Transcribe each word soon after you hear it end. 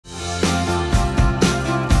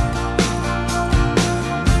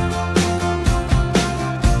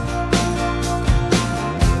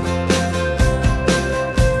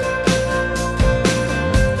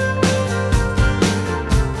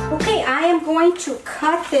going to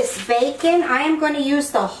cut this bacon. I am going to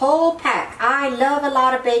use the whole pack. I love a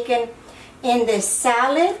lot of bacon in this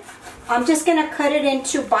salad. I'm just going to cut it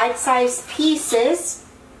into bite-sized pieces.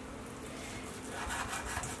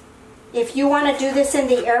 If you want to do this in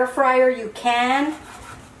the air fryer, you can.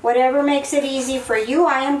 Whatever makes it easy for you.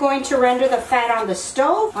 I am going to render the fat on the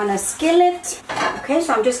stove, on a skillet. Okay,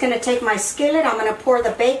 so I'm just going to take my skillet. I'm going to pour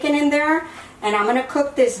the bacon in there, and I'm going to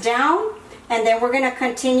cook this down, and then we're going to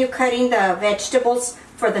continue cutting the vegetables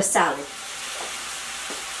for the salad.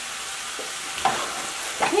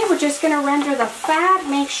 Okay, we're just going to render the fat.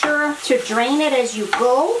 Make sure to drain it as you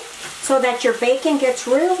go so that your bacon gets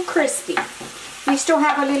real crispy. We still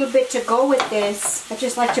have a little bit to go with this. I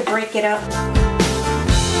just like to break it up.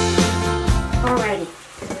 Alrighty,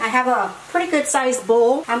 I have a pretty good sized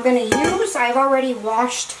bowl I'm going to use. I've already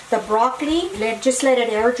washed the broccoli. Just let it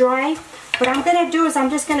air dry. What I'm going to do is I'm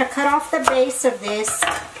just going to cut off the base of this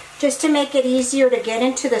just to make it easier to get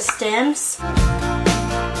into the stems.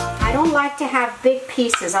 I don't like to have big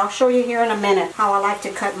pieces. I'll show you here in a minute how I like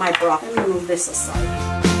to cut my broccoli. Let me move this aside.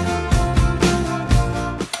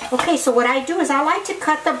 Okay, so what I do is I like to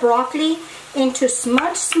cut the broccoli into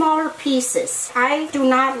much smaller pieces. I do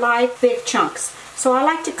not like big chunks, so I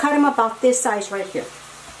like to cut them about this size right here.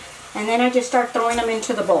 And then I just start throwing them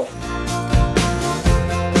into the bowl.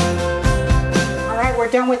 Alright,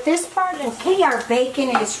 we're done with this part. Okay, our bacon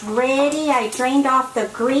is ready. I drained off the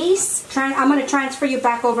grease. I'm going to transfer you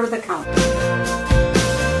back over to the counter.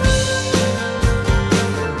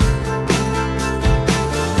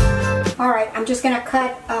 Alright, I'm just going to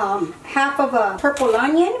cut half of a purple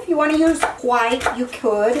onion. If you want to use white, you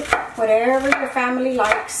could. Whatever your family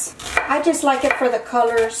likes. I just like it for the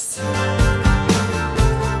colors.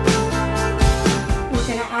 We're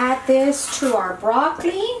going to add this to our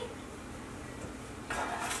broccoli.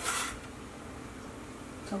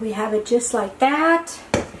 So we have it just like that.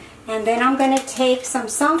 And then I'm going to take some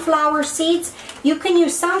sunflower seeds. You can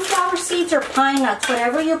use sunflower seeds or pine nuts,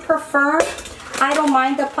 whatever you prefer. I don't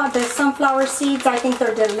mind the sunflower seeds. I think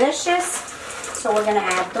they're delicious. So we're going to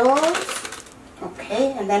add those.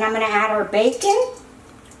 Okay, and then I'm going to add our bacon.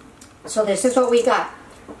 So this is what we got.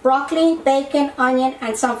 Broccoli, bacon, onion,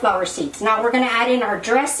 and sunflower seeds. Now we're going to add in our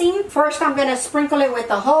dressing. First I'm going to sprinkle it with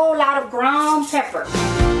a whole lot of ground pepper.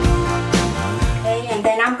 Okay, and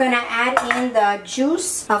then I'm going to add in the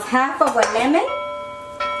juice of half of a lemon.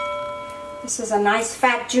 This is a nice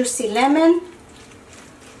fat juicy lemon.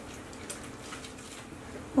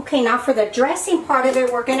 Okay, now for the dressing part of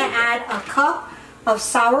it, we're going to add a cup of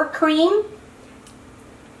sour cream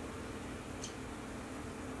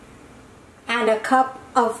and a cup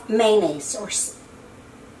of mayonnaise.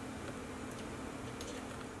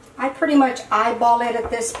 I pretty much eyeball it at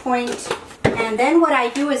this point. And then what I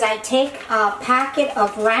do is I take a packet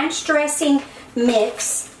of ranch dressing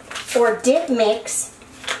mix or dip mix.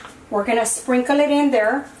 We're going to sprinkle it in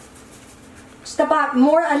there. Just about a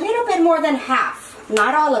little bit more than half.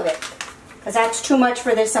 Not all of it, because that's too much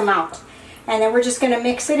for this amount. And then we're just going to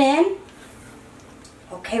mix it in.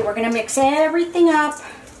 Okay, we're going to mix everything up.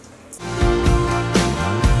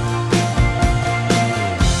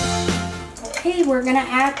 Okay, we're going to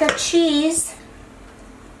add the cheese.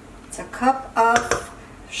 It's a cup of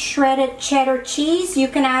shredded cheddar cheese. You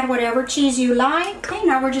can add whatever cheese you like. Okay,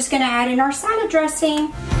 now we're just going to add in our salad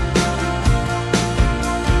dressing.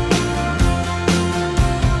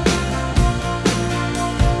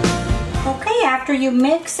 After you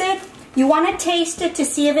mix it, you want to taste it to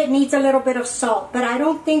see if it needs a little bit of salt, but I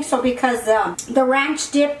don't think so because the ranch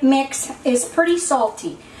dip mix is pretty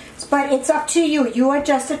salty. But it's up to you. You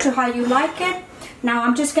adjust it to how you like it. Now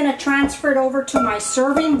I'm just going to transfer it over to my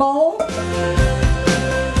serving bowl. And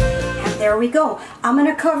there we go. I'm going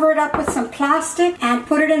to cover it up with some plastic and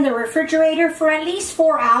put it in the refrigerator for at least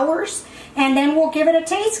 4 hours. And then we'll give it a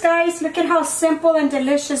taste, guys. Look at how simple and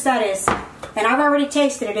delicious that is. And I've already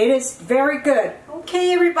tasted it. It is very good.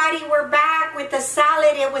 Okay, everybody, we're back with the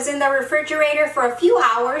salad. It was in the refrigerator for a few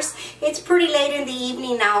hours. It's pretty late in the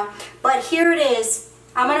evening now, but here it is.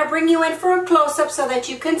 I'm going to bring you in for a close-up so that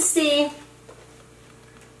you can see.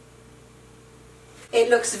 It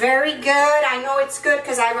looks very good. I know it's good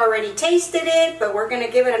because I've already tasted it, but we're going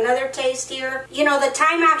to give it another taste here. You know, the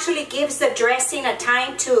time actually gives the dressing a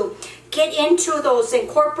time to get into those,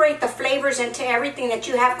 incorporate the flavors into everything that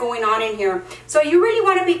you have going on in here. So you really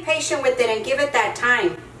want to be patient with it and give it that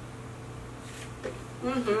time.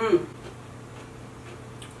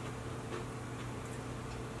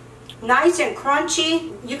 Nice and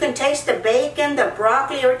crunchy. You can taste the bacon, the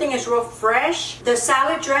broccoli, everything is real fresh. The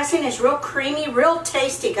salad dressing is real creamy, real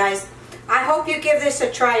tasty, guys. I hope you give this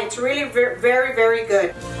a try. It's really very, very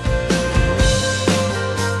good.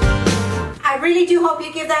 I really do hope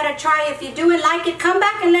you give that a try. If you do and like it, come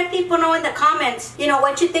back and let people know in the comments, you know,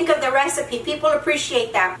 what you think of the recipe. People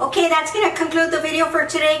appreciate that. Okay, that's going to conclude the video for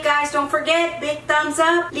today, guys. Don't forget, big thumbs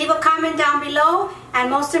up, leave a comment down below,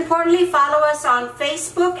 and most importantly, follow us on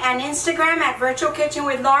Facebook and Instagram at Virtual Kitchen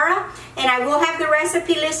with Laura. And I will have the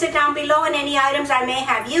recipe listed down below and any items I may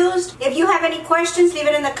have used. If you have any questions, leave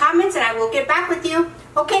it in the comments and I will get back with you.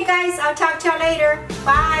 Okay, guys, I'll talk to y'all later.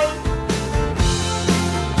 Bye.